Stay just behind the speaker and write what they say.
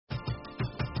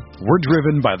We're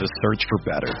driven by the search for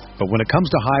better. But when it comes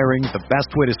to hiring, the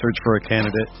best way to search for a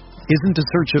candidate isn't to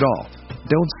search at all.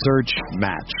 Don't search,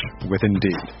 match with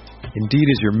Indeed. Indeed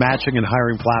is your matching and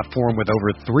hiring platform with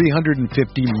over 350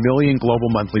 million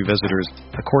global monthly visitors,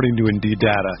 according to Indeed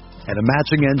data, and a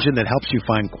matching engine that helps you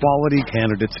find quality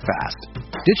candidates fast.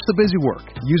 Ditch the busy work.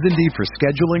 Use Indeed for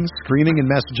scheduling, screening, and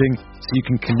messaging so you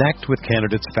can connect with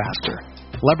candidates faster.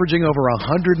 Leveraging over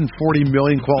 140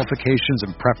 million qualifications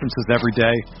and preferences every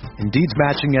day, Indeed's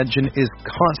matching engine is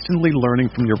constantly learning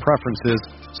from your preferences,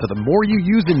 so the more you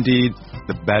use Indeed,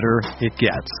 the better it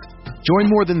gets.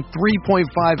 Join more than 3.5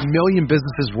 million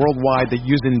businesses worldwide that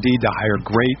use Indeed to hire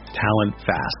great talent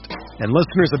fast. And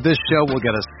listeners of this show will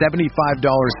get a $75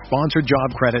 sponsored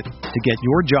job credit to get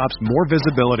your jobs more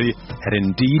visibility at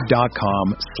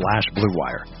Indeed.com/Blue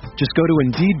Wire. Just go to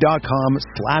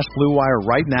Indeed.com/Blue Wire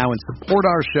right now and support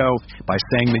our show by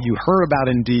saying that you heard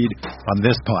about Indeed on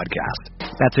this podcast.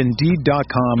 That's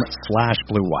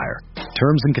Indeed.com/Blue Wire.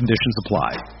 Terms and conditions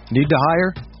apply. Need to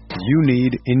hire? You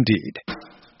need Indeed.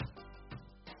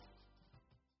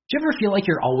 Do you ever feel like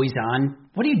you're always on?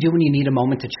 What do you do when you need a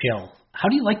moment to chill? How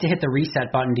do you like to hit the reset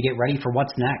button to get ready for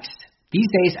what's next? These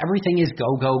days, everything is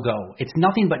go, go, go. It's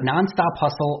nothing but nonstop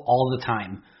hustle all the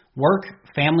time. Work,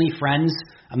 family, friends,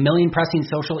 a million pressing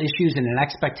social issues, and an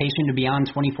expectation to be on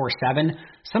 24/7.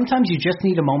 Sometimes you just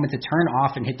need a moment to turn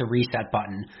off and hit the reset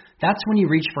button. That's when you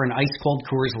reach for an ice-cold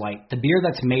Coors Light, the beer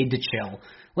that's made to chill.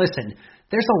 Listen,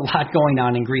 there's a lot going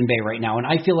on in Green Bay right now, and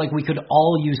I feel like we could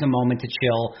all use a moment to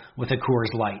chill with a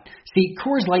Coors Light. See,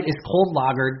 Coors Light is cold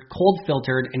lagered, cold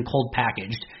filtered, and cold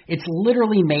packaged. It's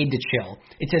literally made to chill.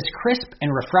 It's as crisp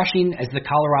and refreshing as the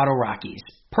Colorado Rockies.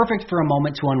 Perfect for a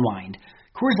moment to unwind.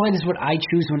 Coors Light is what I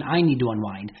choose when I need to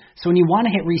unwind. So when you want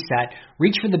to hit reset,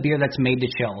 reach for the beer that's made to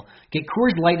chill. Get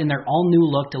Coors Light in their all-new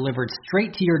look delivered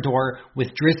straight to your door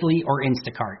with Drizzly or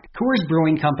Instacart. Coors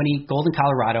Brewing Company, Golden,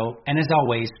 Colorado, and as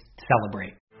always,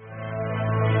 celebrate.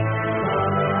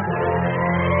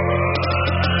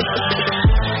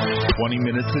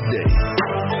 Minutes a day,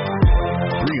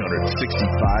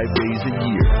 365 days a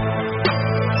year.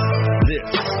 This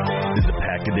is the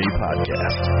Pack a Day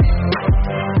Podcast.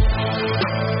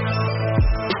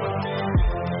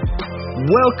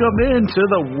 Welcome into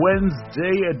the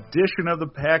Wednesday edition of the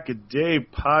Pack a Day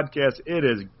Podcast. It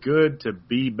is good to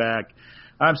be back.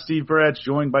 I'm Steve Bratch,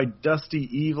 joined by Dusty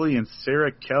Evely and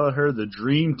Sarah Kelleher. The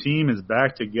Dream Team is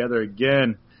back together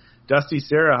again. Dusty,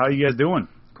 Sarah, how you guys doing?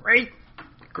 Great.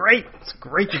 It's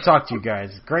great to talk to you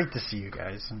guys. Great to see you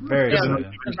guys. I'm very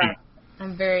excited.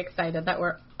 I'm very excited that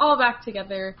we're all back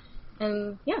together,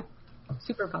 and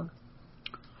super pumped.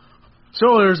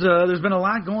 So there's been a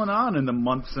lot going on in the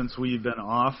month since we've been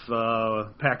off.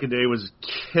 Pack a Day was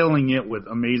killing it with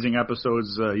amazing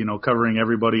episodes, covering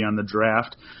everybody on the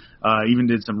draft. Even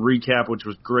did some recap, which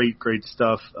was great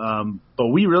stuff. But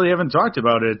we really haven't talked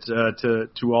about it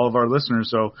to all of our listeners.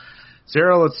 So,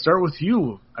 Sarah, let's start with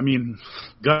you. I mean,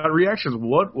 gut reactions.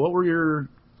 What were your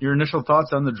initial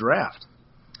thoughts on the draft?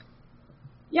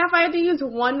 Yeah, if I had to use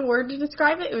one word to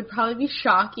describe it, it would probably be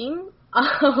shocking.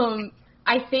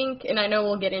 I think, and I know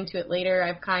we'll get into it later,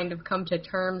 I've kind of come to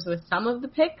terms with some of the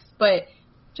picks, but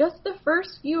just the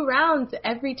first few rounds,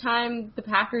 every time the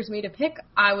Packers made a pick,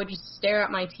 I would just stare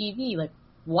at my TV like,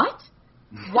 what?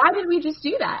 Why did we just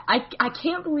do that? I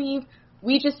can't believe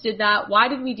we just did that. Why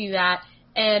did we do that?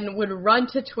 And would run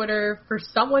to Twitter for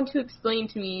someone to explain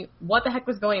to me what the heck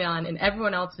was going on, and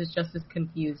everyone else is just as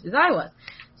confused as I was.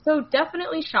 So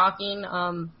definitely shocking.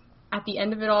 At the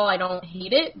end of it all, I don't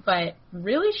hate it, but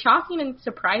really shocking and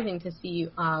surprising to see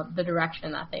the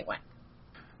direction that they went.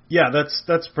 Yeah,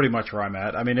 that's pretty much where I'm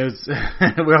at. I mean, it was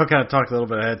we all kind of talked a little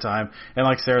bit ahead of time, and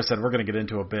like Sarah said, we're going to get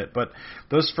into a bit. But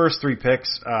those first three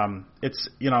picks, it's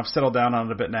I've settled down on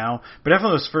it a bit now. But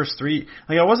definitely those first three,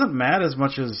 I wasn't mad as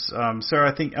much as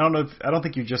Sarah. I don't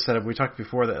think you just said it. We talked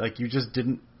before that you just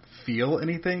didn't feel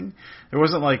anything. There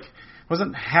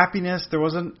wasn't happiness. There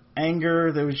wasn't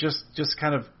anger. There was just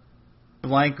kind of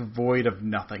blank void of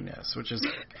nothingness, which is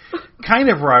kind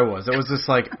of where I was. It was just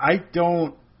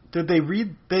Did they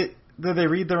read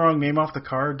the wrong name off the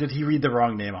card? Did he read the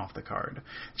wrong name off the card?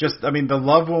 The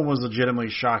love one was legitimately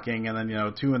shocking, and then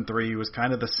 2 and 3 was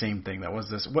kind of the same thing. That was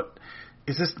this. What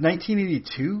is this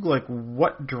 1982?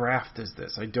 What draft is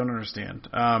this? I don't understand.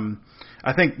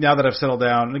 I think now that I've settled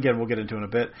down, and again we'll get into it in a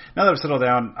bit. Now that I've settled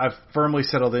down, I've firmly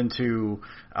settled into.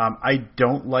 I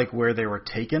don't like where they were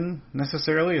taken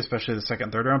necessarily, especially the second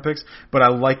and third round picks. But I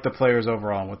like the players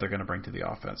overall and what they're going to bring to the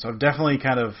offense. So I've definitely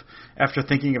kind of, after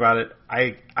thinking about it,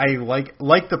 I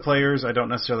like the players. I don't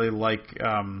necessarily like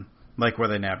where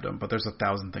they nabbed them. But there's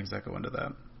 1,000 things that go into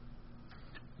that.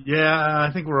 Yeah,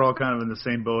 I think we're all kind of in the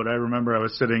same boat. I remember I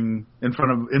was sitting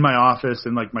in my office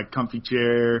in like my comfy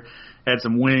chair, had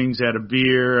some wings, had a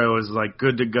beer. I was like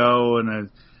good to go, and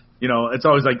it's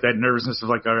always like that nervousness of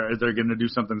like, are they going to do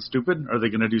something stupid? Are they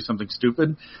going to do something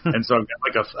stupid? And so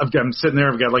I'm sitting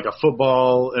there, I've got like a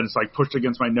football, and it's like pushed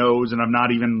against my nose, and I'm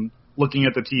not even looking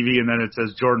at the TV, and then it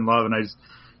says Jordan Love, and I just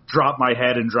drop my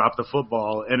head and drop the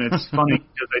football. And it's funny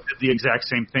because I did the exact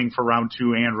same thing for round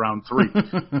 2 and round 3.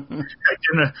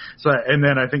 And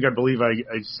then I believe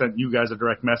I sent you guys a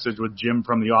direct message with Jim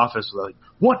from the office, like,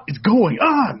 what is going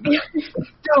on? I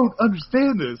don't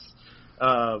understand this.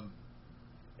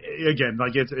 Again,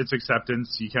 like it's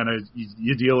acceptance. You kind of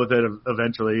you deal with it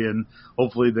eventually, and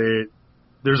hopefully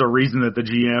there's a reason that the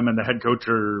GM and the head coach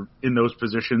are in those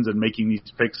positions and making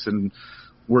these picks, and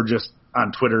we're just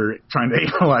on Twitter trying to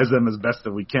analyze them as best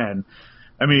that we can.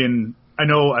 I mean, I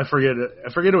forget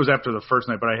it was after the first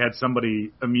night, but I had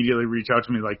somebody immediately reach out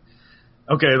to me like,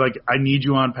 okay, like I need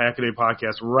you on Pack a Day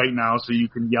podcast right now so you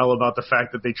can yell about the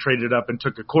fact that they traded up and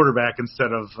took a quarterback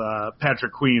instead of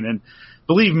Patrick Queen. And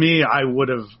believe me, I would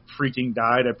have freaking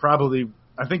died.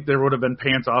 I think there would have been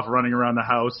pants off running around the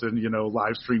house and,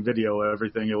 live stream video,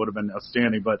 everything. It would have been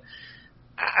outstanding. But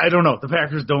I don't know. The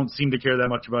Packers don't seem to care that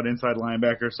much about inside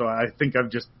linebacker. So I think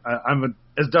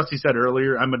as Dusty said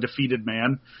earlier, I'm a defeated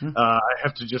man. I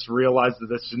have to just realize that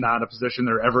this is not a position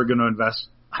they're ever going to invest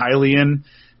highly in.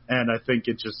 And I think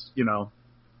it just,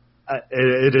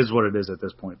 it is what it is at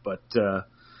this point. But,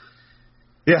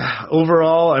 yeah,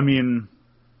 overall, I mean,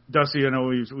 Dusty, I know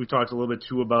we talked a little bit,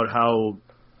 too, about how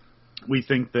we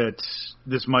think that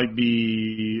this might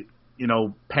be,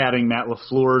 padding Matt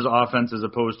LaFleur's offense as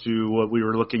opposed to what we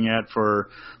were looking at for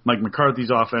Mike McCarthy's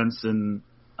offense. And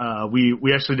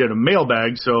we actually did a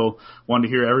mailbag, so wanted to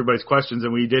hear everybody's questions,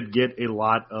 and we did get a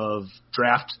lot of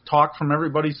draft talk from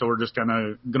everybody, so we're just kind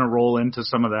of going to roll into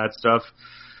some of that stuff.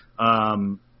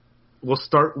 We'll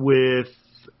start with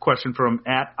a question from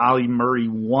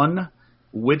 @OllieMurray1.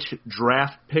 Which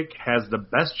draft pick has the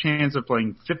best chance of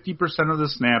playing 50% of the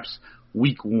snaps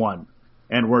week 1?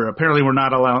 And we're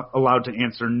not allowed to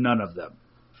answer none of them.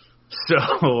 So,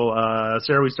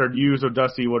 Sarah, we started you. So,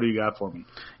 Dusty, what do you got for me?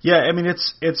 Yeah, I mean,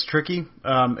 it's tricky.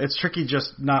 It's tricky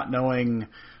just not knowing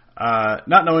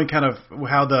kind of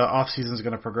how the offseason is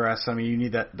going to progress. I mean, you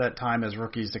need that time as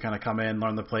rookies to kind of come in,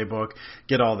 learn the playbook,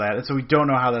 get all that. And so we don't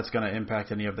know how that's going to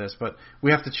impact any of this, but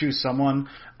we have to choose someone.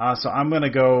 So I'm going to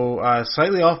go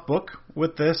slightly off book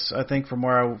with this, I think, from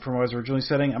where I was originally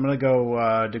setting. I'm going to go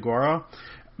DeGuara.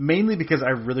 Mainly because I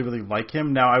really, really like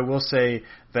him. Now, I will say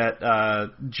that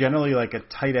generally, like a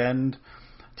tight end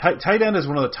is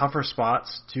one of the tougher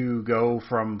spots to go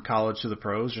from college to the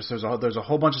pros. Just there's a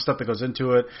whole bunch of stuff that goes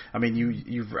into it. I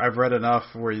mean, I've read enough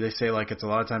where they say like it's a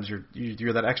lot of times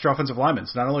you're that extra offensive lineman.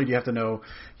 So not only do you have to know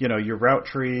your route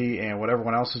tree and what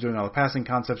everyone else is doing, all the passing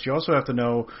concepts, you also have to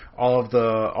know all of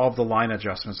the line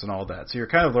adjustments and all that. So you're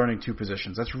kind of learning 2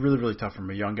 positions. That's really, really tough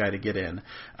from a young guy to get in.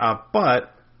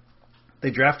 But they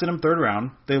drafted him 3rd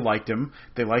round. They liked him.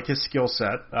 They like his skill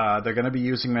set. They're going to be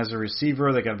using him as a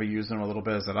receiver. They're going to be using him a little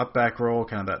bit as that up back role,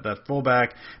 kind of that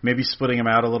fullback, maybe splitting him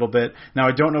out a little bit. Now,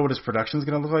 I don't know what his production is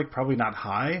going to look like. Probably not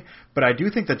high, but I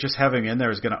do think that just having him in there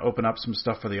is going to open up some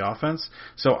stuff for the offense.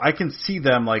 So I can see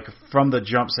them like from the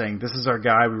jump saying, this is our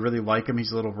guy. We really like him.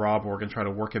 He's a little raw, but we're going to try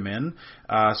to work him in.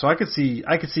 So I could see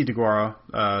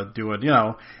DeGuara doing,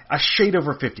 a shade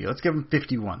over 50. Let's give him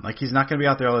 51. Like he's not going to be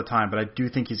out there all the time, but I do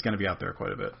think he's going to be out there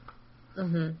quite a bit.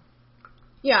 Mm-hmm.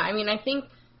 Yeah, I mean, I think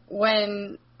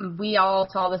when we all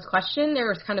saw this question, there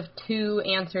was kind of 2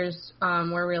 answers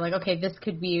where we were like, okay, this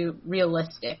could be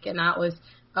realistic, and that was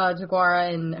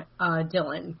DeGuara and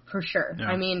Dylan for sure. Yeah.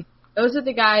 I mean, those are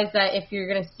the guys that if you're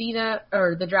going to see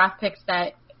the draft picks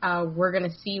that we're going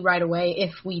to see right away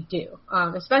if we do,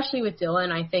 especially with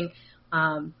Dylan. I think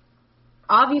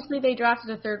obviously they drafted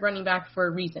a 3rd running back for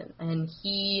a reason, and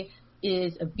he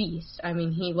is a beast. I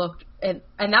mean, he looked, and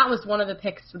that was one of the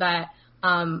picks that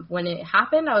when it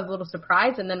happened, I was a little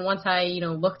surprised. And then once I,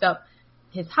 looked up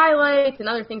his highlights and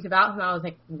other things about him, I was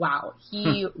like, wow,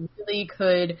 he really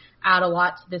could add a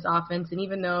lot to this offense. And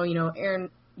even though, Aaron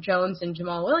Jones and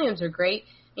Jamal Williams are great,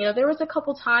 there was a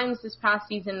couple times this past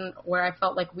season where I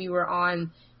felt like we were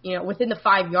on, within the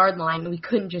 5-yard line, and we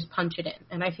couldn't just punch it in.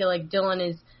 And I feel like Dylan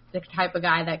is the type of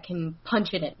guy that can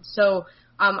punch it in. So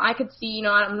I could see,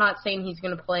 I'm not saying he's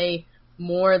going to play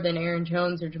more than Aaron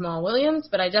Jones or Jamal Williams,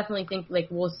 but I definitely think like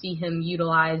we'll see him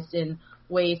utilized in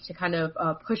ways to kind of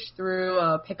push through,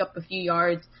 pick up a few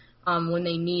yards when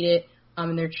they need it,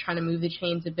 and they're trying to move the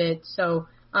chains a bit. So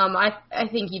I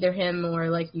think either him or,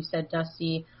 like you said,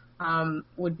 Dusty,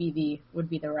 would be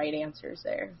the right answers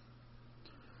there.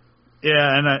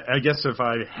 Yeah, and I guess if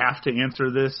I have to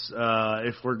answer this,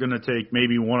 if we're going to take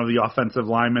maybe one of the offensive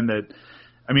linemen that,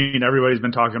 I mean, everybody's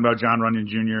been talking about John Runyon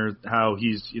Jr., how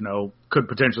he's, could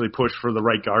potentially push for the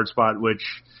right guard spot, which,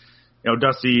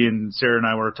 Dusty and Sarah and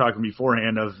I were talking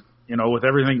beforehand of, with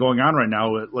everything going on right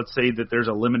now, let's say that there's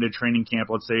a limited training camp.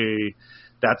 Let's say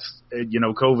that's,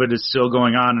 COVID is still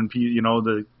going on and,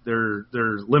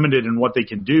 they're limited in what they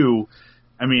can do.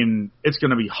 I mean, it's going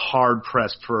to be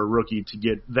hard-pressed for a rookie to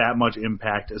get that much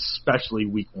impact, especially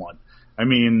week one. I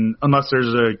mean, unless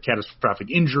there's a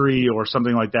catastrophic injury or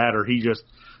something like that, or he just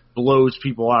blows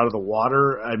people out of the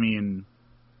water. I mean,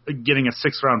 getting a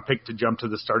 6th-round pick to jump to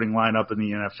the starting lineup in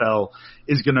the NFL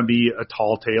is going to be a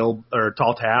tall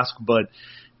task. But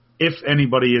if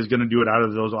anybody is going to do it out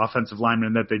of those offensive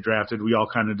linemen that they drafted, we all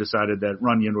kind of decided that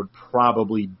Runyon would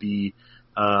probably be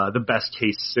the best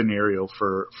case scenario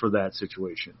for that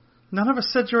situation. None of us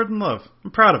said Jordan Love.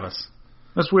 I'm proud of us.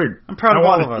 That's weird. I'm proud of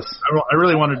all of us. I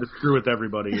really wanted to screw with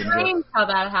everybody. Strange how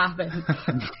that happened.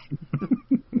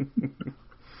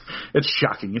 It's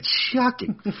shocking.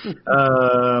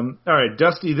 All right,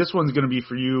 Dusty, this one's going to be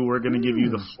for you. We're going to give you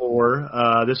the floor.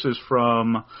 This is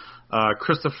from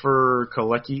Christopher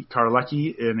Karlecki,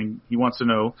 and he wants to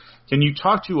know, can you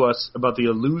talk to us about the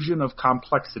illusion of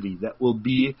complexity that will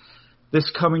be this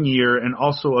coming year, and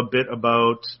also a bit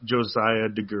about Josiah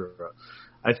Deguara?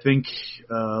 I think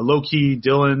low-key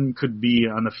Dylan could be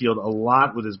on the field a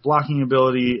lot with his blocking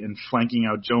ability and flanking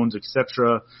out Jones,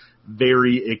 etc.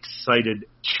 Very excited.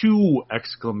 2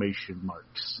 exclamation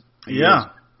marks. Yeah.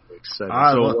 Excited.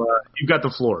 You've got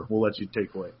the floor. We'll let you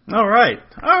take away. All right.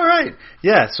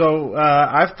 Yeah, so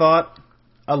I've thought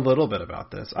a little bit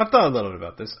about this.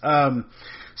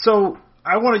 So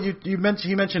I wanted you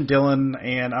mentioned Dylan,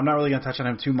 and I'm not really going to touch on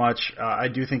him too much. I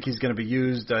do think he's going to be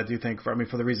used. I do think, for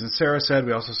the reasons Sarah said.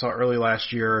 We also saw early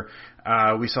last year,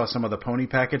 we saw some of the pony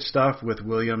package stuff with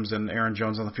Williams and Aaron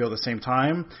Jones on the field at the same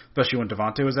time, especially when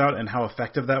Devontae was out, and how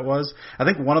effective that was. I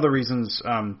think one of the reasons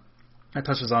that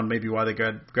touches on maybe why they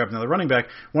grabbed another running back.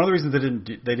 One of the reasons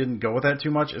they didn't go with that too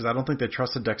much is I don't think they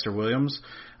trusted Dexter Williams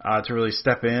to really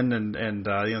step in, and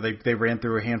they ran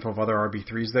through a handful of other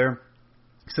RB3s there.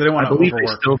 So they don't want to overwork.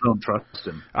 They still don't trust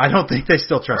him. I don't think they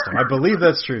still trust him. I believe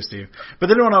that's true, Steve. But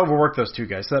they don't want to overwork those 2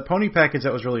 guys. So that pony package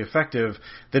that was really effective,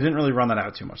 they didn't really run that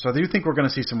out too much. So I do think we're going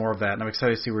to see some more of that, and I'm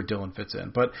excited to see where Dylan fits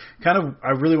in. But I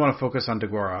really want to focus on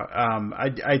Deguara.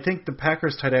 I think the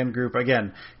Packers tight end group,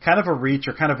 again, kind of a reach,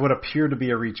 or kind of what appeared to be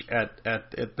a reach at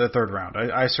the 3rd round.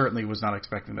 I certainly was not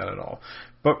expecting that at all.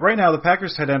 But right now, the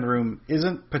Packers tight end room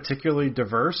isn't particularly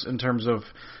diverse in terms of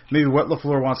maybe what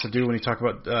LaFleur wants to do when you talk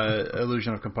about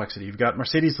illusion of complexity. You've got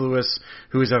Mercedes Lewis,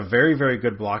 who is a very, very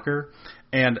good blocker.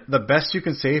 And the best you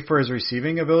can say for his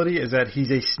receiving ability is that he's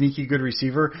a sneaky good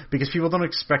receiver, because people don't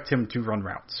expect him to run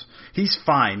routes. He's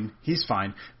fine,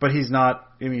 but he's not,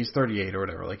 he's 38 or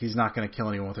whatever. Like, he's not going to kill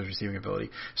anyone with his receiving ability.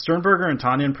 Sternberger and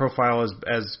Tanyan profile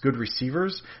as good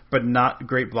receivers, but not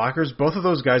great blockers. Both of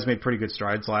those guys made pretty good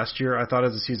strides last year, I thought,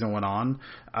 as the season went on.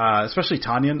 Especially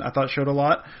Tanyan, I thought, showed a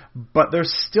lot. But they're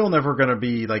still never going to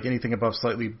be like anything above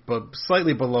slightly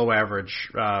below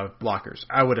average blockers,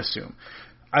 I would assume.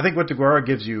 I think what Deguara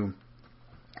gives you,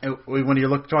 when you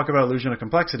talk about illusion of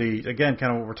complexity, again,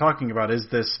 kind of what we're talking about is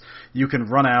this: you can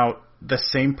run out the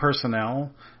same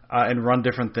personnel and run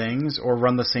different things, or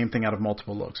run the same thing out of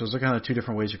multiple looks. Those are kind of 2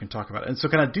 different ways you can talk about it. And so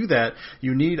kind of do that,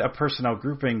 you need a personnel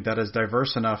grouping that is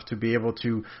diverse enough to be able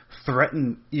to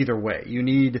threaten either way. You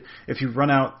need, if you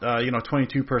run out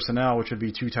 22 personnel, which would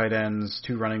be 2 tight ends,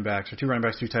 2 running backs, or 2 running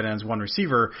backs, 2 tight ends, 1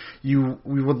 receiver,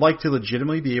 we would like to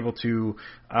legitimately be able to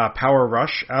power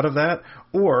rush out of that,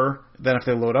 or then if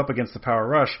they load up against the power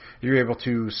rush, you're able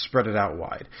to spread it out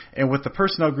wide. And with the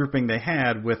personnel grouping they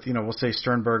had with, we'll say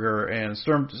Sternberger and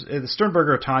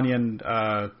Sternberger,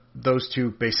 Tanyan, those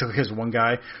 2 basically as 1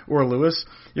 guy, or Lewis,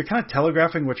 you're kind of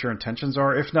telegraphing what your intentions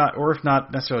are. If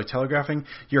not necessarily telegraphing,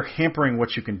 you're hampering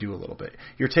what you can do a little bit.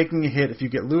 You're taking a hit. If you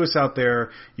get Lewis out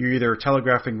there, you're either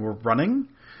telegraphing we're running,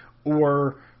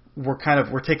 or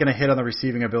we're taking a hit on the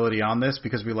receiving ability on this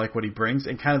because we like what he brings,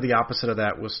 and kind of the opposite of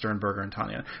that was Sternberger and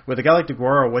Tanyan. With a guy like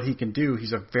Deguara, what he can do,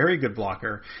 he's a very good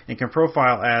blocker and can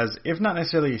profile as, if not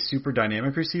necessarily a super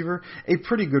dynamic receiver, a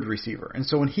pretty good receiver. And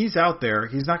so when he's out there,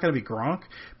 he's not going to be Gronk,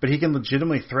 but he can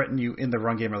legitimately threaten you in the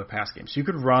run game or the pass game. So you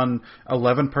could run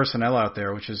 11 personnel out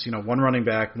there, which is 1 running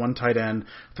back, 1 tight end,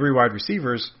 3 wide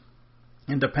receivers,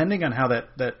 and depending on how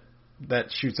that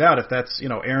that shoots out, if that's,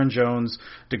 Aaron Jones,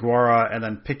 DeGuara, and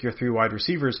then pick your 3 wide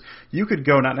receivers, you could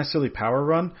go not necessarily power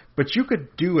run, but you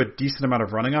could do a decent amount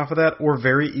of running off of that, or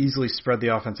very easily spread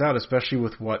the offense out, especially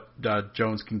with what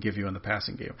Jones can give you in the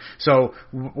passing game. So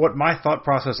what my thought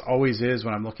process always is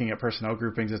when I'm looking at personnel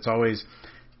groupings, it's always,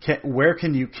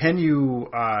 can you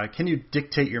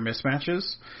dictate your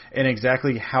mismatches, and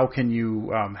exactly how can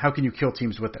you kill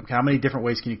teams with them? How many different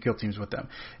ways can you kill teams with them?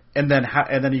 And then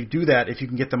you do that if you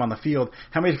can get them on the field.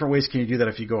 How many different ways can you do that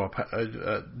if you go up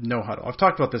no huddle? I've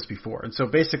talked about this before. And so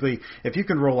basically, if you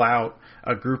can roll out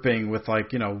a grouping with 1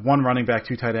 running back,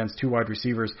 2 tight ends, 2 wide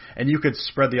receivers, and you could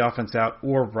spread the offense out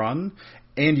or run,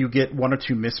 and you get 1 or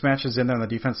 2 mismatches in there on the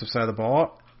defensive side of the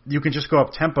ball, you can just go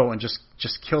up tempo and just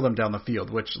kill them down the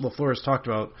field, which LaFleur has talked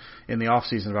about in the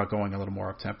offseason about going a little more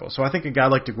up tempo. So I think a guy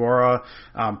like DeGuara,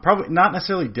 probably not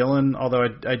necessarily Dillon, although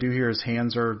I do hear his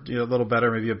hands are a little better,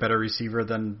 maybe a better receiver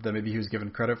than maybe he was given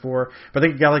credit for. But I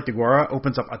think a guy like DeGuara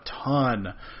opens up a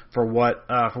ton for what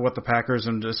the Packers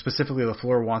and specifically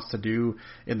LaFleur wants to do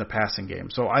in the passing game.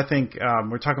 So I think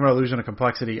we're talking about illusion of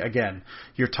complexity. Again,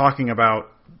 you're talking about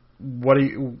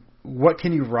what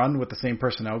can you run with the same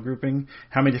personnel grouping?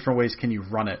 How many different ways can you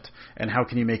run it? And how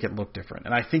can you make it look different?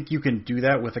 And I think you can do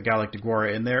that with a guy like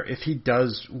DeGuara in there if he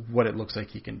does what it looks like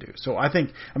he can do. So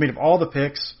of all the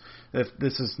picks, if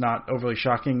this is not overly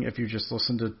shocking, if you just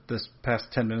listen to this past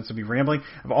 10 minutes of me rambling,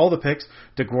 of all the picks,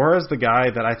 DeGuara is the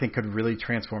guy that I think could really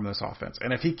transform this offense.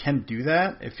 And if he can do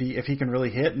that, if he can really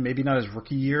hit, and maybe not his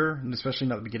rookie year, and especially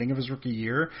not the beginning of his rookie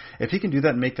year, if he can do that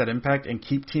and make that impact and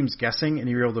keep teams guessing and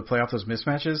you're able to play off those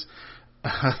mismatches,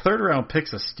 a 3rd-round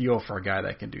pick's a steal for a guy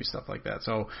that can do stuff like that.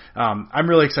 So I'm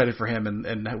really excited for him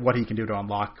and what he can do to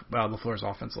unlock LaFleur's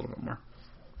offense a little bit more.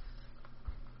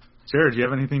 Sarah, do you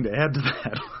have anything to add to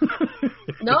that?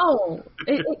 No.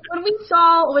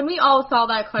 When we all saw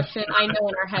that question, I know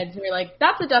in our heads we were like,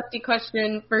 "That's a Dusty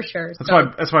question for sure."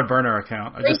 That's my burner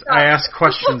account. I ask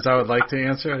questions I would like to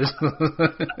answer.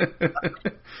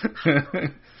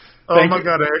 Oh my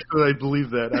God! I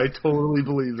believe that. I totally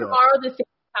believe that. Tomorrow the same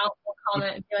account will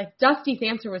comment and be like, "Dusty's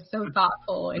answer was so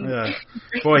thoughtful." And yeah.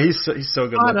 Boy, he's so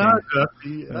good looking.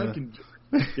 Dusty. I can.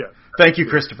 Yeah. Thank you,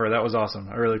 Christopher. That was awesome.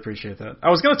 I really appreciate that. I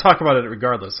was going to talk about it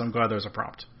regardless. So I'm glad there was a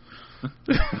prompt. All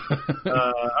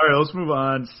right, let's move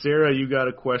on. Sarah, you got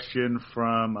a question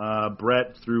from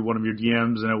Brett through one of your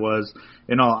DMs, and it was,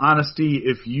 in all honesty,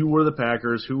 if you were the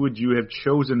Packers, who would you have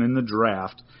chosen in the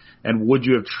draft, and would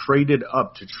you have traded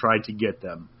up to try to get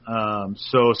them?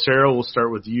 So, Sarah, we'll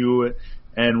start with you,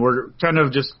 and we're kind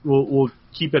of just we'll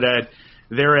keep it at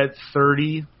they're at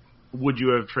 30. Would you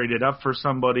have traded up for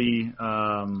somebody,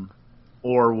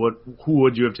 or who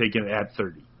would you have taken at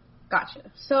 30?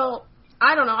 Gotcha. So,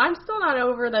 I don't know. I'm still not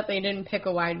over that they didn't pick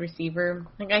a wide receiver.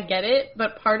 I get it,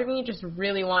 but part of me just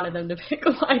really wanted them to pick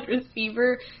a wide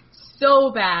receiver so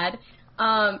bad.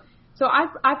 So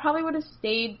I probably would have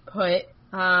stayed put.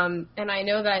 And I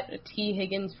know that T.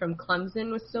 Higgins from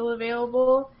Clemson was still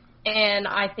available, and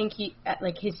I think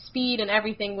his speed and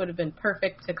everything would have been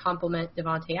perfect to complement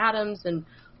Devontae Adams and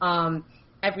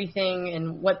everything,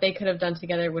 and what they could have done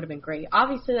together would have been great.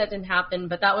 Obviously, that didn't happen,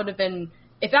 but that would have been.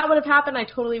 If that would have happened, I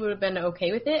totally would have been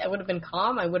okay with it. I would have been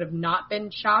calm. I would have not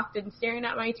been shocked and staring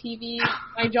at my TV,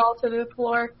 my jaw to the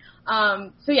floor.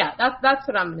 So yeah, that's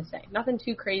what I'm going to say. Nothing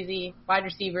too crazy. Wide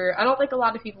receiver. I don't think a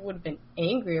lot of people would have been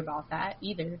angry about that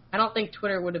either. I don't think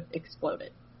Twitter would have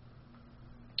exploded.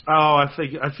 Oh, I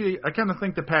kind of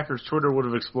think the Packers' Twitter would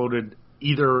have exploded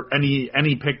either any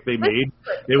pick they made.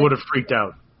 They would have freaked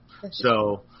out.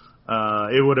 So.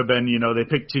 It would have been, they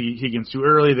picked T. Higgins too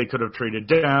early. They could have traded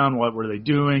down. What were they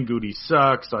doing? Goody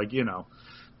sucks. We're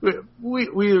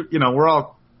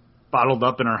all bottled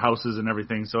up in our houses and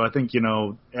everything. So I think,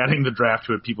 adding the draft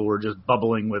to it, people were just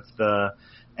bubbling with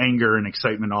anger and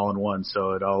excitement all in one.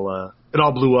 So it all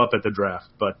blew up at the draft.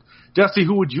 But Dusty,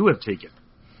 who would you have taken?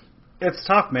 It's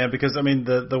tough, man, because,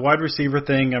 the wide receiver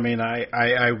thing,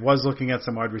 I was looking at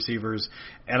some wide receivers,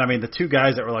 and, the two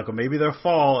guys that were like, well, maybe they'll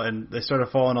fall, and they started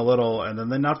falling a little, and then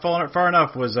they're not falling far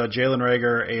enough, was Jalen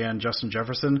Reagor and Justin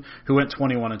Jefferson, who went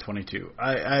 21 and 22.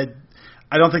 I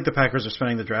don't think the Packers are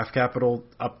spending the draft capital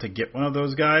up to get one of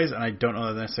those guys, and I don't know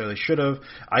that they necessarily should have.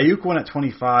 Ayuk went at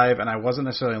 25, and I wasn't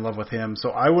necessarily in love with him, so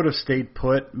I would have stayed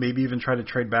put, maybe even tried to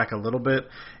trade back a little bit,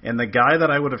 and the guy that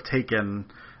I would have taken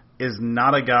is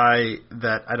not a guy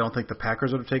that I don't think the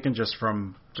Packers would have taken just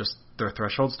from their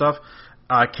threshold stuff.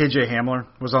 KJ Hamler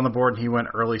was on the board, and he went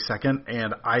early second,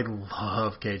 and I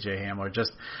love KJ Hamler.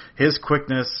 Just his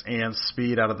quickness and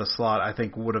speed out of the slot, I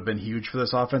think, would have been huge for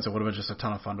this offense. It would have been just a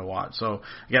ton of fun to watch. So,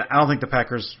 again, I don't think the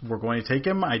Packers were going to take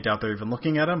him. I doubt they're even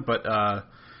looking at him, but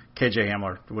KJ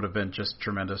Hamler would have been just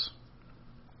tremendous.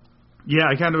 Yeah,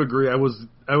 I kind of agree. I was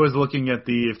looking at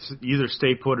if either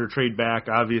stay put or trade back.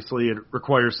 Obviously, it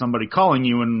requires somebody calling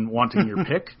you and wanting your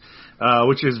pick,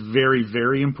 which is very,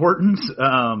 very important.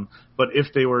 But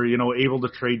if they were, able to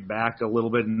trade back a little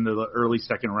bit into the early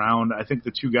second round, I think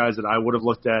the two guys that I would have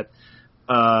looked at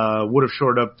would have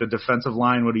shored up the defensive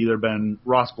line would either been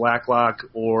Ross Blacklock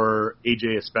or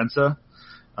AJ Espensa.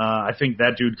 I think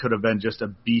that dude could have been just a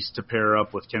beast to pair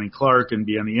up with Kenny Clark and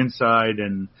be on the inside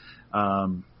and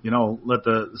let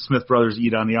the Smith brothers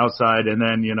eat on the outside, and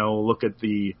then look at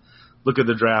the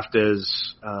draft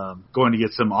as going to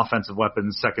get some offensive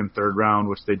weapons second, third round,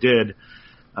 which they did.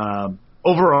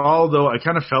 Overall, though, I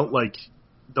kind of felt like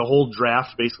the whole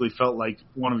draft basically felt like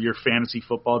one of your fantasy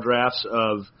football drafts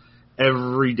of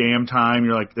every damn time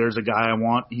you're like, there's a guy I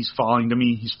want. He's falling to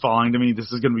me.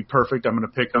 This is going to be perfect. I'm going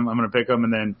to pick him.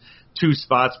 And then 2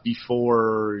 spots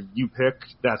before you pick,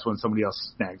 that's when somebody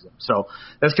else snags him. So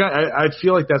that's I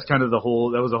feel like that's kind of that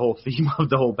was the whole theme of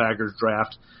the whole Packers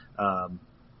draft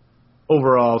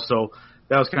overall. So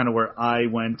that was kind of where I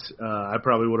went. I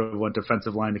probably would have went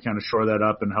defensive line to kind of shore that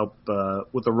up and help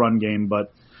with the run game,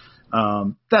 but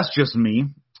that's just me.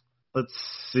 Let's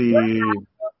see.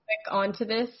 Onto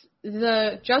this,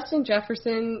 the Justin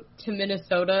Jefferson to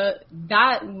Minnesota,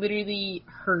 that literally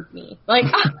hurt me. Like,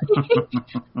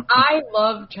 I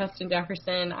love Justin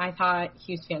Jefferson. I thought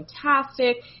he was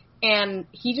fantastic, and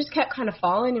he just kept kind of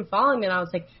falling, and I was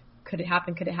like, could it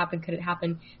happen?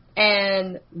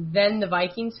 And then the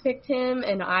Vikings picked him,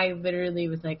 and I literally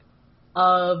was like,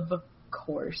 of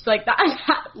course. Like,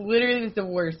 that literally was the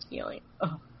worst feeling.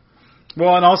 Oh.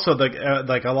 Well, and also like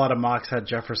a lot of mocks had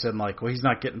Jefferson like, well, he's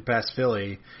not getting past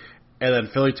Philly, and then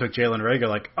Philly took Jalen Reagor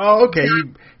like, oh, okay,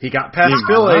 he got past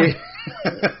Philly.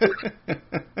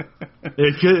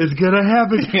 It's gonna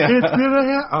happen. Yeah. It's gonna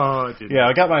happen. Oh, it didn't. Yeah,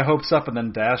 I got my hopes up and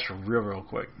then dashed real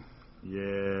quick.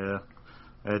 Yeah,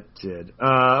 it did.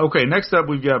 Okay, next up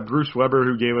we've got Bruce Weber,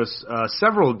 who gave us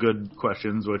several good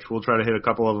questions, which we'll try to hit a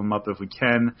couple of them up if we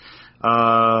can.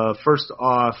 First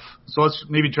off, so let's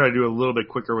maybe try to do a little bit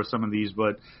quicker with some of these,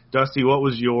 but Dusty, what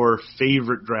was your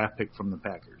favorite draft pick from the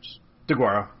Packers?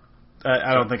 DeGuara.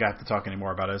 I don't think I have to talk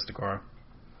anymore about it. It's DeGuara.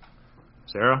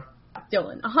 Sarah?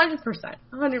 Dylan, 100%.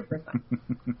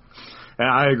 And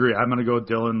I agree. I'm going to go with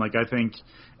Dylan. Like, I think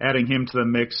adding him to the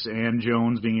mix and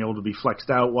Jones being able to be flexed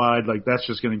out wide, like, that's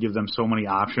just going to give them so many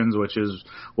options, which is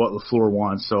what LaFleur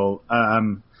wants. So,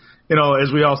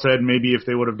 as we all said, maybe if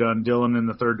they would have done Dylan in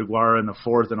the third, DeGuara in the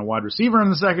fourth, and a wide receiver in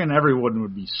the second, everyone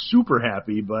would be super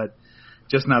happy, but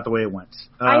just not the way it went.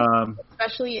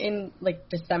 Especially in, like,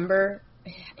 December,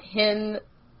 him,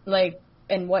 like,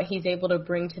 and what he's able to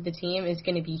bring to the team is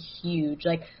going to be huge.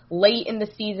 Like, late in the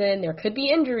season, there could be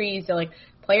injuries. So, like,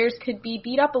 players could be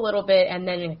beat up a little bit, and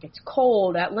then it gets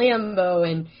cold at Lambeau,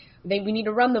 and we need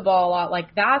to run the ball a lot.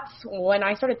 Like, that's when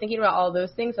I started thinking about all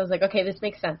those things. I was like, okay, this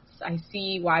makes sense. I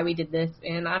see why we did this,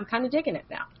 and I'm kind of digging it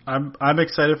now. I'm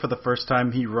excited for the first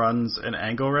time he runs an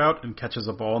angle route and catches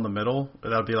a ball in the middle.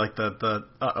 That'll be like the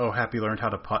Happy learned how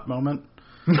to putt moment.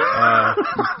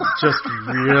 Just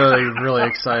really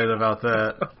excited about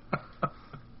that.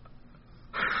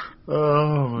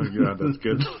 Oh my God, that's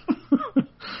good.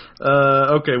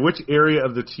 Okay, which area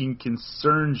of the team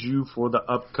concerns you for the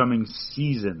upcoming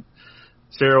season?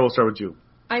 Sarah, we'll start with you.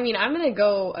 I mean, I'm going to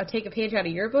go take a page out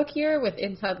of your book here with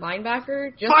inside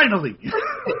linebacker. Finally!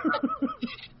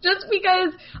 Just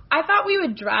because I thought we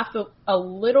would draft a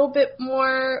little bit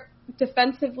more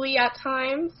defensively at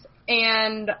times,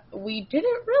 and we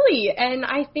didn't really. And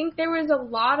I think there was a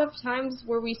lot of times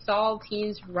where we saw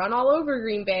teams run all over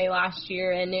Green Bay last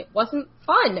year, and it wasn't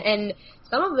fun. And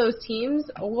some of those teams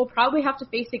we'll probably have to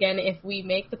face again if we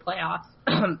make the playoffs.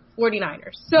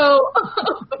 49ers. So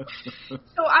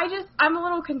I'm a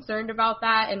little concerned about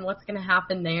that and what's going to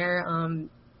happen there.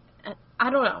 I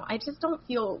don't know. I don't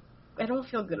feel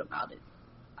good about it.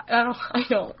 I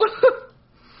don't.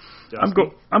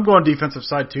 I'm going defensive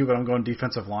side too, but I'm going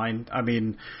defensive line. I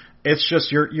mean, it's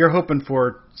just you're hoping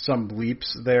for some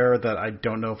leaps there that I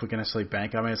don't know if we can necessarily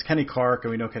bank. I mean, it's Kenny Clark,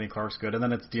 and we know Kenny Clark's good, and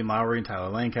then it's Dean Lowry and Tyler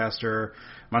Lancaster,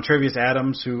 Montravius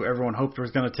Adams, who everyone hoped was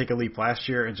going to take a leap last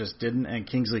year and just didn't, and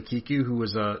Kingsley Kiku, who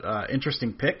was a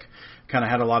interesting pick, kind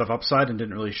of had a lot of upside and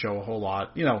didn't really show a whole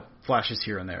lot, flashes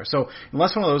here and there. So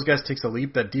unless one of those guys takes a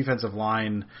leap, that defensive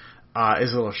line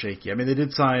is a little shaky. I mean, they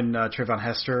did sign Trayvon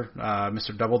Hester,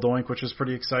 Mr. Double Doink, which is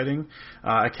pretty exciting.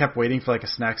 I kept waiting for like a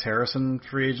Snacks Harrison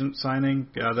free agent signing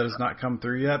that has not come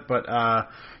through yet. But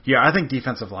yeah, I think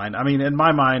defensive line. I mean, in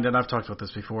my mind, and I've talked about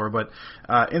this before, but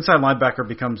inside linebacker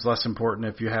becomes less important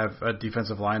if you have a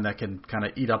defensive line that can kind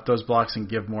of eat up those blocks and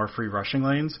give more free rushing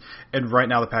lanes. And right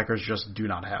now, the Packers just do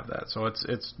not have that. So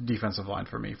it's defensive line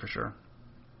for me for sure.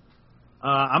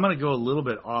 I'm going to go a little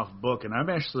bit off book, and I'm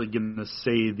actually going to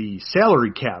say the salary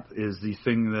cap is the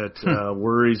thing that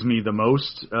worries me the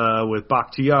most with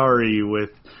Bakhtiari,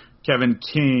 with Kevin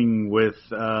King, with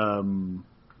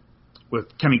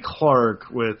Kenny Clark,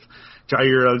 with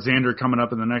Jair Alexander coming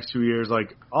up in the next 2 years.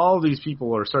 Like, all these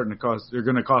people are starting to cost – they're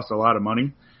going to cost a lot of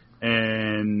money.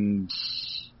 And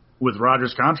with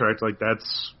Rodgers' contract, like,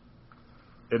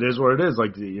 it is what it is.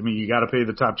 Like, I mean, you got to pay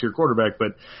the top-tier quarterback,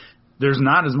 but – there's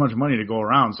not as much money to go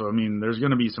around. So, I mean, there's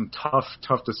going to be some tough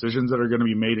decisions that are going to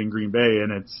be made in Green Bay,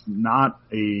 and it's not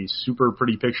a super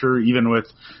pretty picture, even with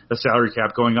the salary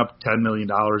cap going up $10 million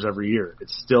every year.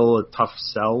 It's still a tough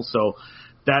sell. So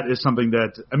that is something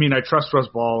that, I mean, I trust Russ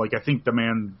Ball. Like, I think the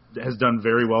man has done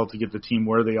very well to get the team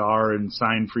where they are and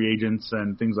sign free agents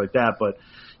and things like that. But,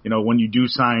 you know, when you do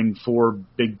sign 4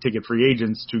 big-ticket free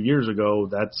agents 2 years ago,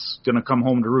 that's going to come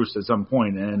home to roost at some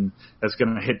point, and that's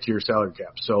going to hit to your salary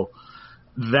cap. So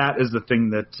that is the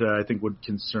thing that I think would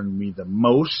concern me the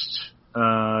most.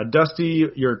 Dusty,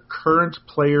 your current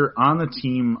player on the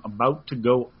team about to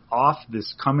go off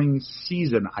this coming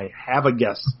season. I have a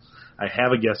guess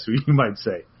who you might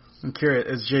say. I'm curious.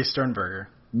 It's Jay Sternberger.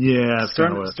 Yeah,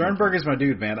 Sternberger's my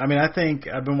dude, man. I mean, I think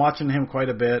I've been watching him quite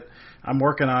a bit. I've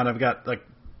got like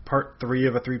part 3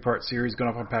 of a 3-part series going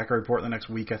up on Packer Report in the next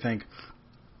week, I think,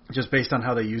 just based on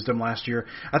how they used him last year.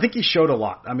 I think he showed a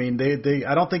lot. I mean,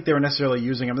 I don't think they were necessarily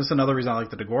using him. This is another reason I like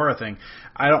the DeGuara thing.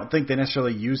 I don't think they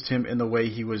necessarily used him in the way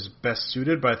he was best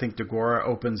suited, but I think DeGuara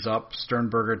opens up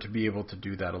Sternberger to be able to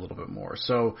do that a little bit more.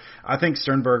 So I think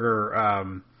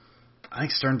Sternberger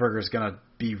is going to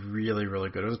be really, really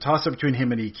good. It was a toss-up between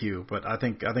him and EQ, but I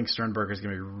think Sternberger is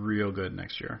going to be real good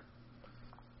next year.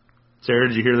 Sarah,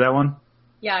 did you hear that one?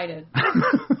 Yeah, I did.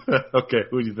 Okay,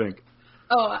 who do you think?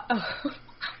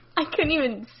 I couldn't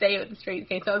even say it with a straight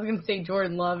face. I was going to say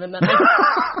Jordan Love, and then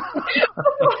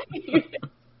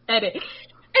edit.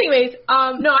 Anyways,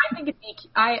 no, I think it's EQ.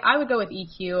 I would go with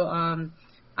EQ.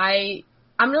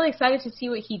 I'm really excited to see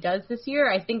what he does this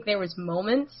year. I think there was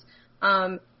moments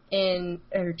 2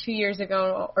 years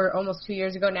ago, or almost 2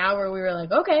 years ago now, where we were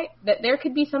like, okay, that there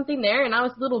could be something there. And I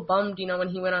was a little bummed, when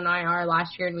he went on IR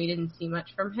last year and we didn't see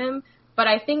much from him. But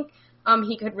I think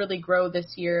he could really grow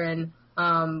this year, and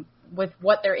with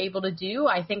what they're able to do,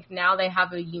 I think now they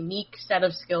have a unique set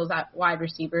of skills at wide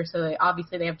receiver. So they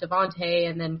have Devontae,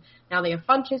 and then now they have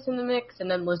Funchess in the mix, and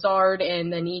then Lazard,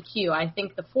 and then EQ. I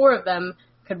think the 4 of them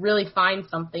could really find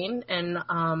something, and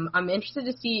I'm interested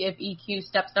to see if EQ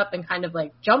steps up and kind of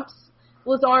like jumps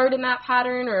Lazard in that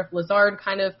pattern, or if Lazard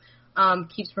kind of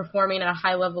keeps performing at a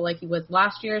high level like he was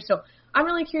last year. So I'm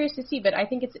really curious to see, but I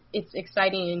think it's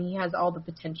exciting, and he has all the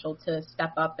potential to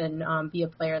step up and be a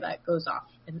player that goes off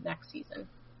in the next season.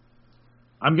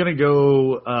 I'm going to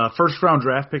go first-round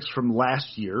draft picks from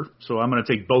last year, so I'm going to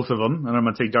take both of them, and I'm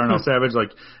going to take Darnell Savage.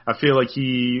 Like, I feel like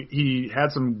he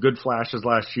had some good flashes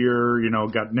last year,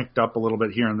 got nicked up a little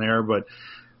bit here and there, but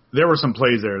there were some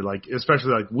plays there, like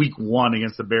especially like week 1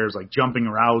 against the Bears, like jumping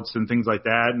routes and things like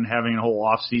that, and having a whole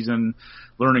off season,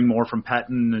 learning more from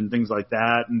Pettin and things like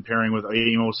that, and pairing with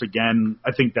Amos again.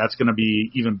 I think that's going to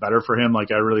be even better for him.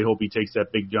 Like, I really hope he takes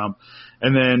that big jump.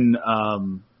 And then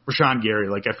Rashawn Gary,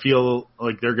 like, I feel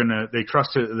like they're going to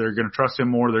trust him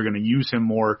more. They're going to use him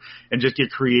more and just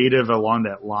get creative along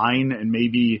that line, and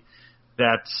maybe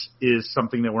that is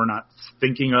something that we're not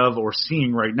thinking of or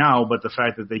seeing right now, but the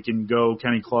fact that they can go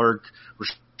Kenny Clark,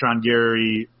 Rashawn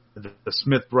Gary, the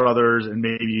Smith brothers, and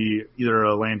maybe either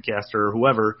a Lancaster or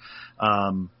whoever,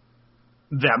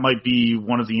 that might be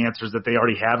one of the answers that they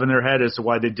already have in their head as to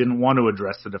why they didn't want to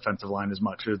address the defensive line as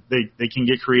much. They can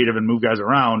get creative and move guys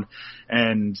around,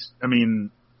 and, I mean,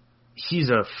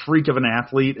 he's a freak of an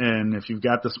athlete, and if you've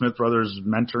got the Smith brothers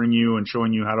mentoring you and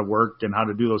showing you how to work and how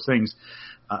to do those things,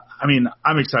 I mean,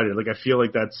 I'm excited. Like, I feel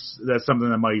like that's something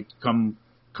that might come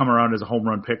around as a home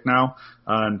run pick now,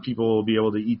 and people will be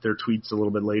able to eat their tweets a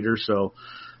little bit later. So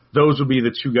those would be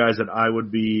the 2 guys that I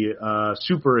would be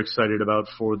super excited about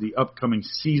for the upcoming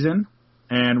season.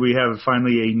 And we have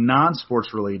finally a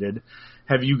non-sports related.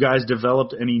 Have you guys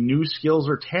developed any new skills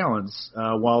or talents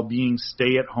while being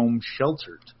stay-at-home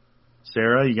sheltered?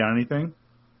 Sarah, you got anything?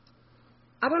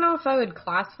 I don't know if I would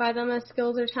classify them as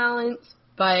skills or talents,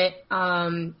 but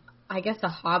I guess a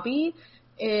hobby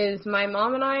is my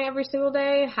mom and I every single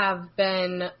day have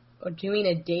been doing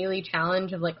a daily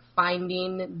challenge of like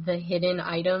finding the hidden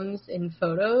items in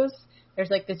photos. There's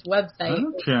like this website,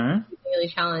 daily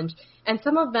challenge, and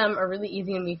some of them are really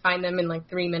easy and we find them in like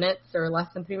 3 minutes or less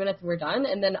than 3 minutes and we're done.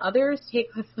 And then others take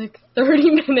us like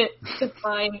 30 minutes to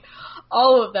find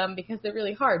all of them because they're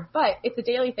really hard. But it's a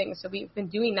daily thing, so we've been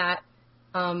doing that.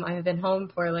 I've been home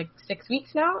for like 6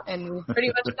 weeks now, and we've pretty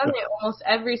much done it almost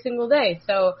every single day.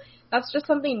 So that's just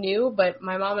something new. But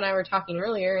my mom and I were talking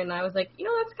earlier, and I was like,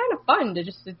 that's kind of fun to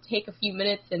just to take a few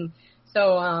minutes. And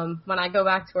so when I go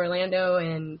back to Orlando,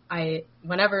 and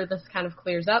whenever this kind of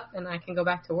clears up, and I can go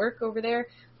back to work over there,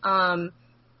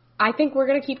 I think we're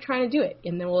gonna keep trying to do it,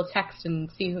 and then we'll text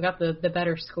and see who got the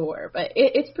better score. But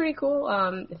it's pretty cool.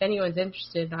 If anyone's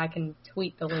interested, I can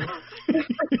tweet the link.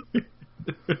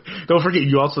 Don't forget,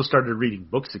 you also started reading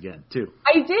books again, too.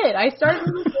 I did. I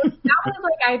started reading books. That was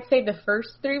like, I'd say the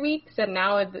first 3 weeks, and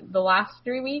now the last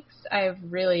 3 weeks, I've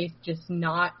really just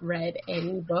not read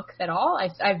any books at all.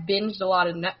 I've binged a lot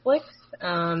of Netflix.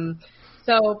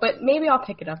 But maybe I'll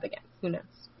pick it up again. Who knows?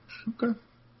 Okay.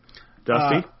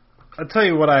 Dusty? I'll tell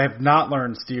you what I have not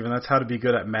learned, Steven. That's how to be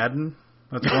good at Madden.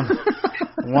 That's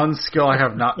one skill I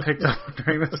have not picked up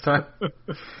during this time.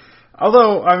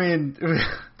 Although, I mean,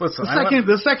 listen.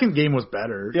 The second game was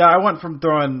better. Yeah, I went from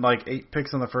throwing like 8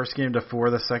 picks in the first game to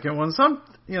 4 the second one.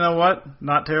 You know what?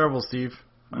 Not terrible, Steve.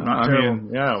 Not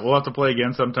terrible. Yeah, we'll have to play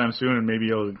again sometime soon, and maybe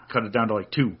you'll cut it down to like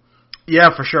 2.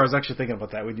 Yeah, for sure. I was actually thinking about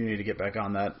that. We do need to get back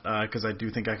on that because I do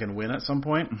think I can win at some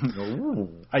point. Ooh.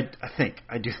 I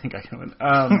do think I can win.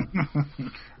 I don't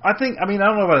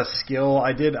know about a skill.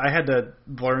 I had to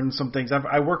learn some things.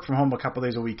 I work from home a couple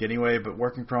days a week anyway, but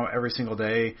working from home every single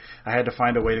day, I had to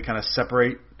find a way to kind of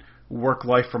separate work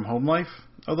life from home life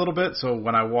a little bit. So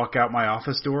when I walk out my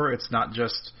office door, it's not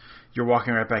just you're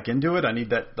walking right back into it. I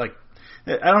need that, like,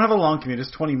 I don't have a long commute.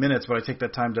 It's 20 minutes, but I take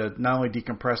that time to not only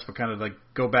decompress, but kind of like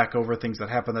go back over things that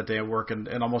happened that day at work and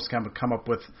almost kind of come up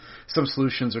with some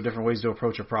solutions or different ways to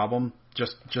approach a problem.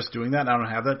 Just doing that. And I don't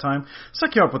have that time. So I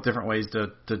came up with different ways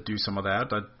to do some of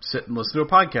that. I'd sit and listen to a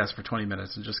podcast for 20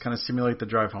 minutes and just kind of simulate the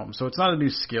drive home. So it's not a new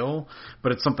skill,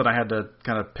 but it's something I had to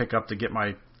kind of pick up to get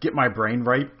my brain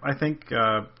right, I think,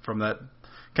 from that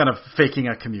kind of faking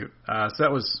a commute.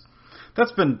 So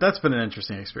that's been an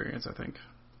interesting experience, I think.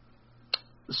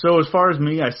 So as far as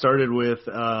me, I started with,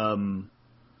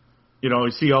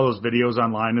 you see all those videos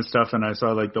online and stuff, and I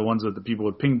saw like the ones with the people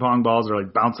with ping pong balls are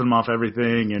like bouncing them off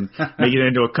everything and making it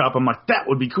into a cup. I'm like, that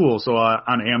would be cool. So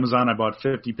on Amazon, I bought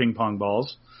 50 ping pong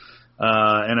balls,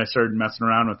 and I started messing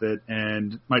around with it.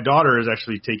 And my daughter is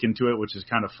actually taken to it, which is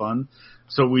kind of fun.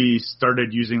 So we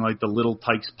started using like the Little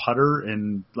Tikes putter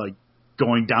and like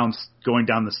going down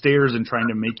the stairs and trying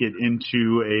to make it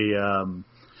into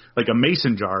a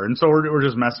mason jar. And so we're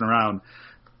just messing around.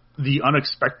 The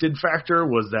unexpected factor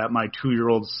was that my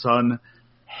 2-year-old son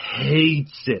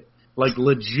hates it. Like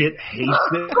legit hates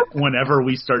it whenever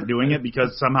we start doing it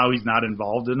because somehow he's not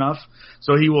involved enough.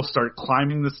 So he will start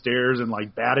climbing the stairs and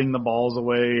like batting the balls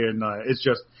away. And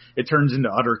it turns into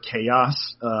utter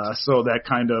chaos. So that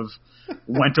kind of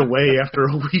went away after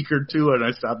a week or two and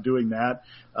I stopped doing that.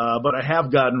 But I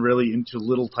have gotten really into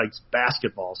Little Tikes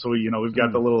basketball. So, we've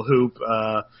got the little hoop,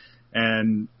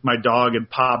 and my dog had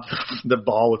popped the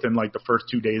ball within like the first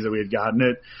 2 days that we had gotten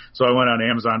it. So I went on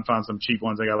Amazon, found some cheap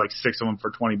ones. I got like 6 of them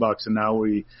for $20, and now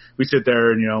we sit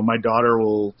there and, my daughter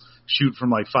will shoot from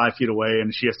like 5 feet away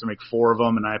and she has to make 4 of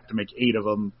them and I have to make 8 of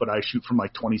them, but I shoot from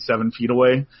like 27 feet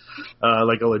away,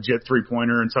 like a legit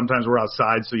 3-pointer. And sometimes we're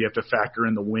outside, so you have to factor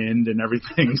in the wind and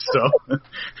everything. So,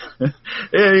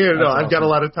 I've got a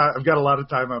lot of time. I've got a lot of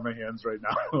time on my hands right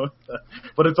now,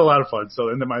 but it's a lot of fun. So,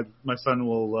 and then my son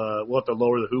will have to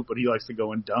lower the hoop, but he likes to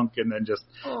go and dunk and then just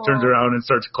turns around and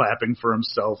starts clapping for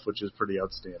himself, which is pretty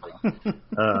outstanding.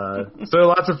 So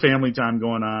lots of family time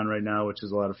going on right now, which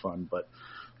is a lot of fun, but,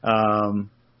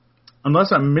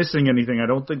 unless I'm missing anything, I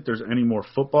don't think there's any more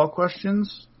football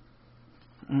questions.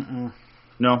 Mm-mm.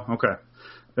 No? Okay.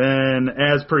 Then,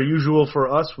 as per usual for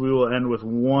us, we will end with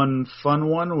one fun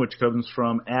one, which comes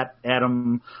from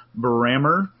 @Adam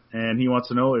Brammer, and he wants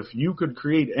to know if you could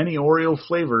create any Oreo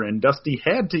flavor and Dusty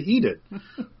had to eat it,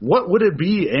 what would it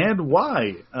be and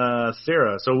why?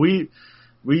 Sarah, so we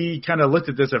kind of looked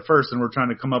at this at first, and we're trying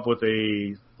to come up with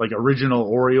a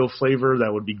original Oreo flavor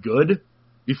that would be good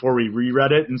before we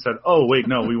reread it and said, oh wait,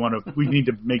 no, we need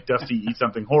to make Dusty eat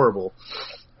something horrible.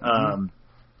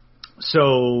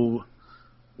 So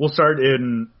we'll start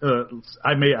in.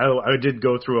 I did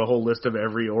go through a whole list of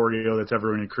every Oreo that's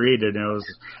ever been created, and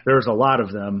there was a lot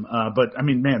of them. But I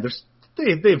mean, man,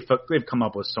 they've come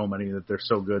up with so many that they're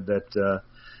so good that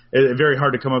very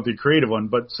hard to come up with a creative one.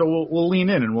 But so we'll lean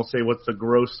in and we'll say what's the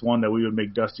gross one that we would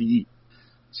make Dusty eat.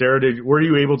 Sarah, were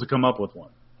you able to come up with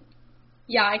one?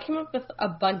 Yeah, I came up with a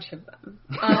bunch of them.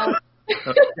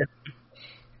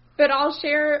 But I'll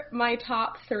share my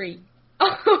top 3.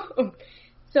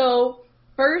 So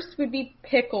first would be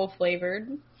pickle flavored.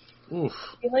 Oof.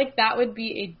 I feel like that would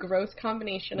be a gross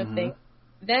combination of things.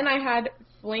 Then I had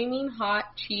flaming hot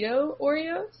Cheeto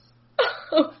Oreos.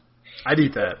 I'd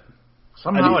eat that.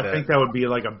 Somehow I think that would be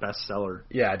like a bestseller.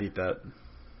 Yeah, I'd eat that.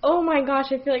 Oh my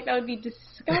gosh, I feel like that would be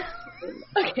disgusting.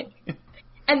 Okay.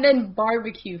 And then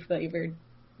barbecue flavored.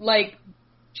 Like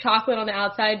chocolate on the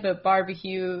outside, but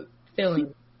barbecue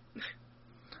filling.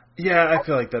 Yeah, I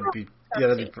feel like that'd be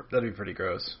pretty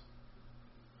gross.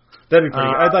 That'd be pretty.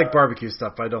 I'd like barbecue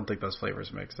stuff, but I don't think those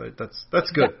flavors mix.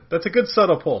 That's good. Yeah. That's a good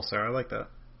subtle pull, Sarah. I like that.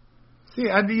 See,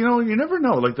 you never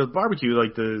know. Like the barbecue,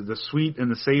 like the sweet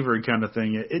and the savory kind of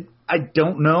thing. I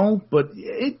don't know, but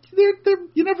you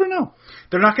never know.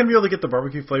 They're not going to be able to get the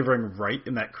barbecue flavoring right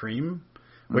in that cream,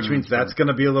 which means that's going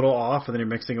to be a little off, and then you're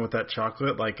mixing it with that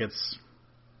chocolate. Like it's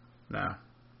no.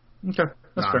 Okay,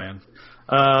 that's fair. Man.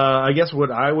 I guess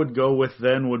what I would go with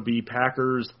then would be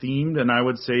Packers themed, and I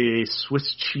would say a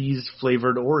Swiss cheese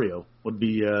flavored Oreo would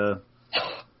be.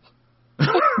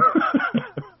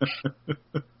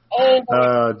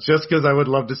 Just because I would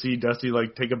love to see Dusty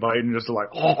like take a bite and just like.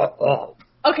 Oh.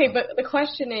 Okay, but the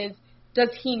question is, does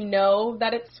he know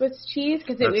that it's Swiss cheese?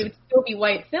 Because it would still be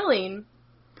white filling.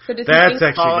 So does that's he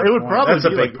think actually it would probably that's a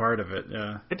be big like, part of it.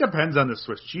 Yeah, it depends on the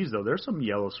Swiss cheese though. There's some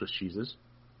yellow Swiss cheeses.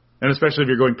 And especially if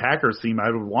you're going Packers theme,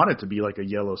 I would want it to be like a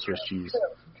yellow Swiss cheese.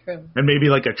 True. And maybe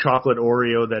like a chocolate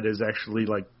Oreo that is actually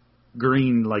like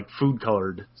green, like food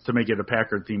colored to make it a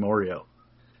Packer theme Oreo.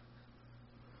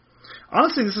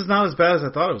 Honestly, this is not as bad as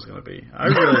I thought it was going to be. I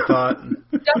really thought.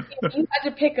 Dusty, if you had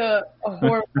to pick a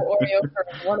horrible Oreo for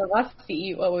one of us to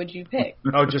eat, what would you pick?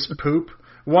 Oh, just poop?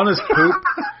 One is poop,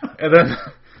 and then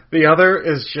the other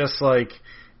is just like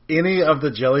any of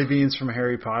the jelly beans from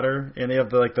Harry Potter, any of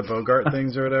the Bogart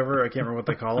things or whatever, I can't remember what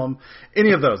they call them.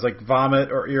 Any of those, like vomit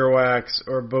or earwax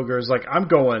or boogers. Like I'm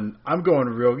going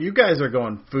real. You guys are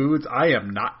going foods. I am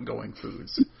not going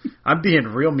foods. I'm being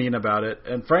real mean about it,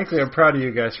 and frankly, I'm proud of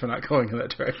you guys for not going in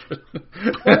that direction.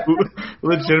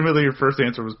 Legitimately, your first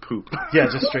answer was poop. Yeah,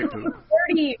 just straight poop.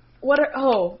 Birdie,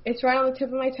 it's right on the tip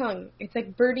of my tongue. It's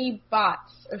like Birdie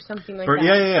Bots or something like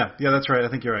that. Yeah, that's right. I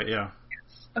think you're right. Yeah.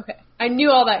 Okay. I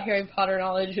knew all that Harry Potter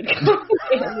knowledge would come.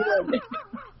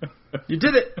 You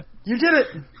did it.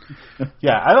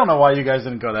 Yeah, I don't know why you guys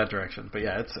didn't go that direction, but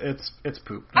yeah, it's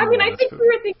poop. I mean, I think we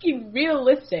were thinking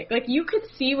realistic. Like, you could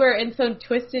see where in some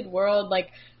twisted world, like,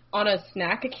 on a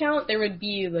snack account, there would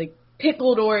be, like,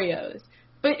 pickled Oreos.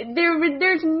 But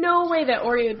there's no way that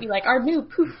Oreo would be like, our new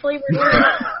poop-flavored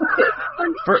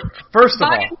Oreo. First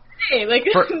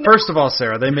of all,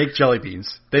 Sarah, they make jelly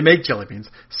beans.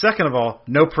 Second of all,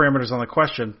 no parameters on the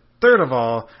question. Third of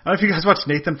all, I don't know if you guys watched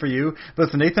Nathan For You. There's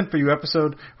the Nathan For You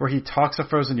episode where he talks a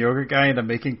frozen yogurt guy into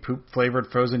making poop-flavored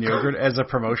frozen yogurt as a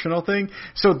promotional thing.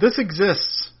 So this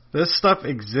exists. This stuff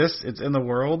exists. It's in the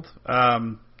world.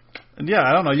 And yeah,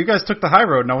 I don't know. You guys took the high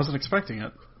road, and I wasn't expecting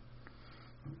it.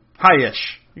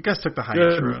 High-ish. You guys took the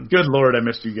high-ish road. Good Lord, I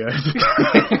missed you guys.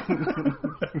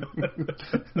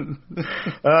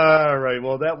 All right,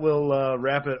 well, that will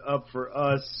wrap it up for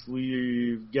us.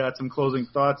 We've got some closing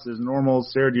thoughts as normal.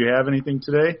 Sarah, do you have anything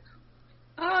today?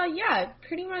 Yeah,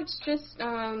 pretty much just,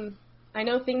 I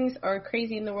know things are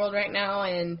crazy in the world right now,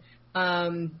 and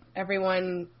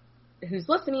everyone who's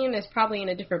listening is probably in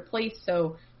a different place,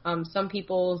 so some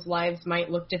people's lives might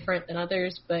look different than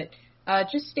others, but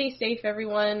just stay safe,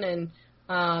 everyone, and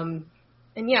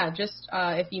yeah, just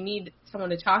if you need someone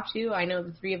to talk to, I know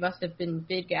the three of us have been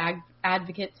big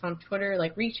advocates on Twitter.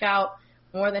 Like, reach out.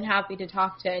 More than happy to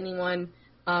talk to anyone.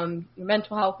 Your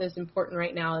mental health is important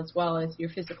right now as well as your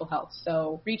physical health.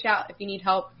 So reach out if you need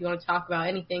help, if you want to talk about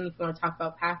anything, if you want to talk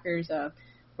about Packers.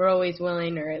 We're always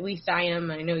willing, or at least I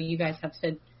am. I know you guys have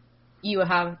said you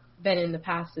have been in the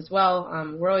past as well.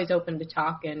 We're always open to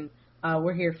talk, and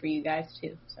we're here for you guys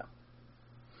too. So.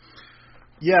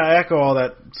 Yeah, I echo all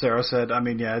that Sarah said. I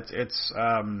mean, yeah, it's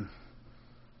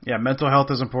mental health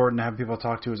is important. Having people to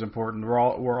talk to is important. We're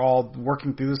all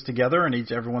working through this together,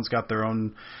 and everyone's got their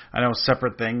own, I know,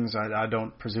 separate things. I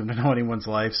don't presume to know anyone's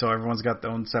life, so everyone's got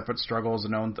their own separate struggles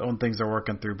and own things they're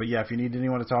working through. But yeah, if you need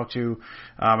anyone to talk to,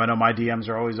 I know my DMs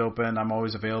are always open. I'm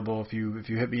always available if you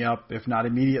hit me up. If not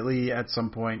immediately, at some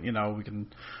point, we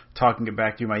can talk and get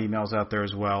back to you. My email's out there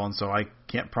as well, and so I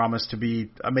can't promise to be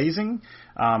amazing,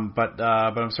 but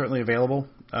I'm certainly available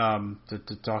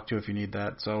to talk to if you need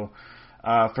that. So.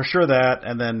 For sure that,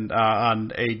 and then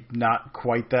on a not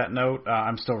quite that note,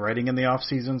 I'm still writing in the off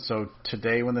season. So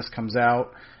today, when this comes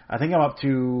out, I think I'm up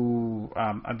to.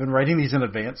 I've been writing these in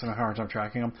advance. I'm having a hard time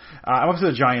tracking them. I'm up to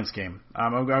the Giants game.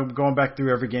 I'm going back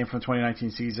through every game from the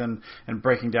 2019 season and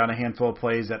breaking down a handful of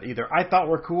plays that either I thought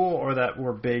were cool or that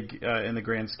were big in the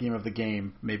grand scheme of the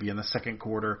game, maybe in the second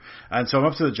quarter. And so I'm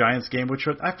up to the Giants game, which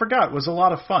I forgot was a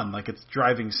lot of fun. Like, it's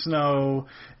driving snow.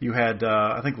 You had,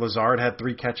 I think Lazard had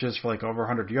 3 catches for like over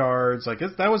 100 yards. Like,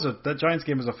 that Giants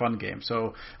game was a fun game.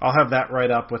 So I'll have that right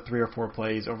up with 3 or 4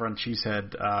 plays over on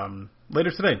Cheesehead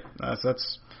later today. So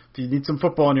that's, if you need some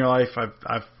football in your life,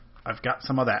 I've got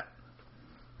some of that.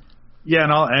 Yeah,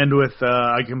 and I'll end with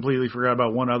I completely forgot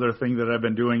about one other thing that I've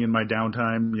been doing in my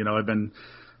downtime. You know, I've been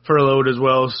furloughed as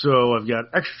well, so I've got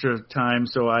extra time.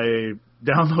 So I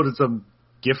downloaded some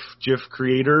GIF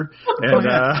creator, and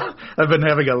I've been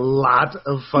having a lot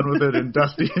of fun with it. And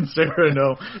Dusty and Sarah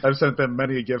know I've sent them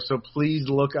many a GIF, so please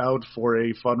look out for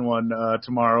a fun one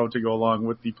tomorrow to go along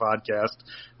with the podcast.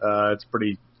 It's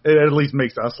pretty. It at least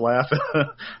makes us laugh.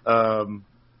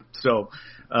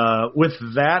 With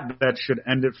that should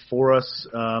end it for us.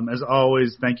 As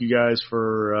always, thank you guys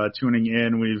for tuning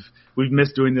in. We've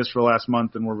missed doing this for the last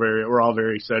month, and we're all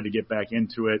very excited to get back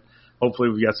into it. Hopefully,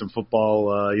 we've got some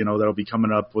football, that'll be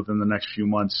coming up within the next few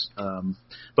months.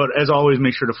 But as always,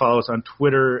 make sure to follow us on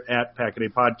Twitter at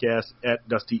Packaday Podcast, at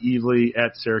Dusty Evely,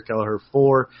 at Sarah Kelleher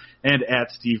 4, and at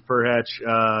Steve Perhatch.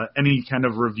 Any kind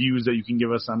of reviews that you can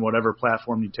give us on whatever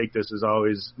platform you take this is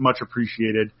always much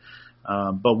appreciated.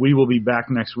 But we will be back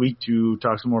next week to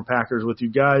talk some more Packers with you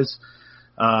guys.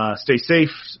 Stay safe,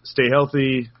 stay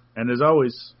healthy, and as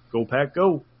always, go Pack,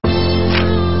 go!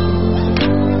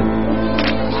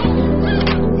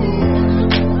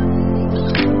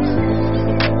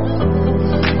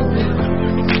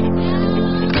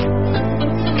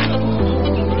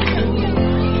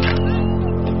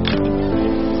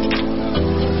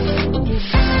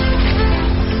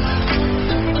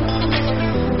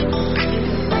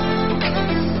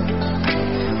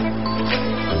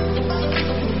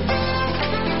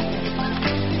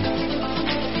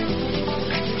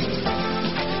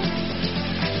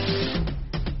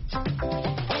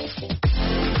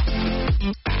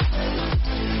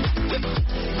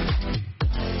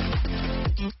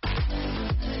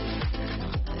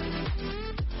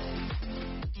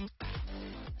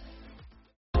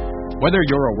 Whether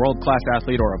you're a world-class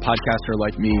athlete or a podcaster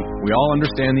like me, we all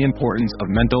understand the importance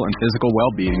of mental and physical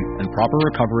well-being and proper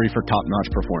recovery for top-notch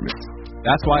performance.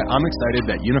 That's why I'm excited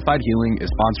that Unified Healing is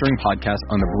sponsoring podcasts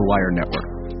on the Blue Wire Network.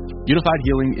 Unified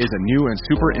Healing is a new and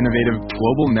super innovative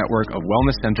global network of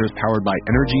wellness centers powered by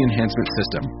Energy Enhancement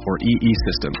System, or EE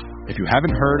System. If you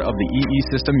haven't heard of the EE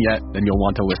System yet, then you'll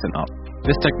want to listen up.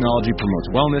 This technology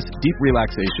promotes wellness, deep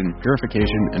relaxation,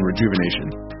 purification, and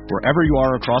rejuvenation. Wherever you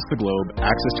are across the globe,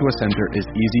 access to a center is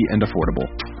easy and affordable.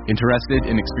 Interested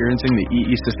in experiencing the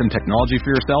EE System technology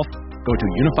for yourself? Go to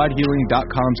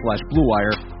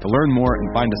unifiedhealing.com/bluewire to learn more and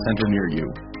find a center near you.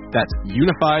 That's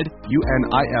unified,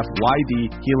 UNIFYD,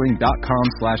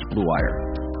 healing.com/bluewire.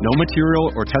 No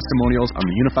material or testimonials on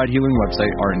the Unified Healing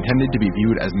website are intended to be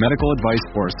viewed as medical advice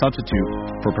or a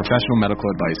substitute for professional medical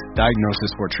advice, diagnosis,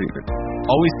 or treatment.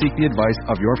 Always seek the advice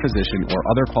of your physician or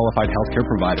other qualified healthcare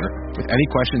provider with any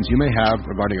questions you may have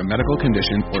regarding a medical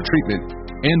condition or treatment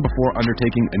and before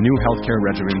undertaking a new healthcare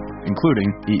regimen,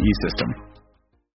 including EE System.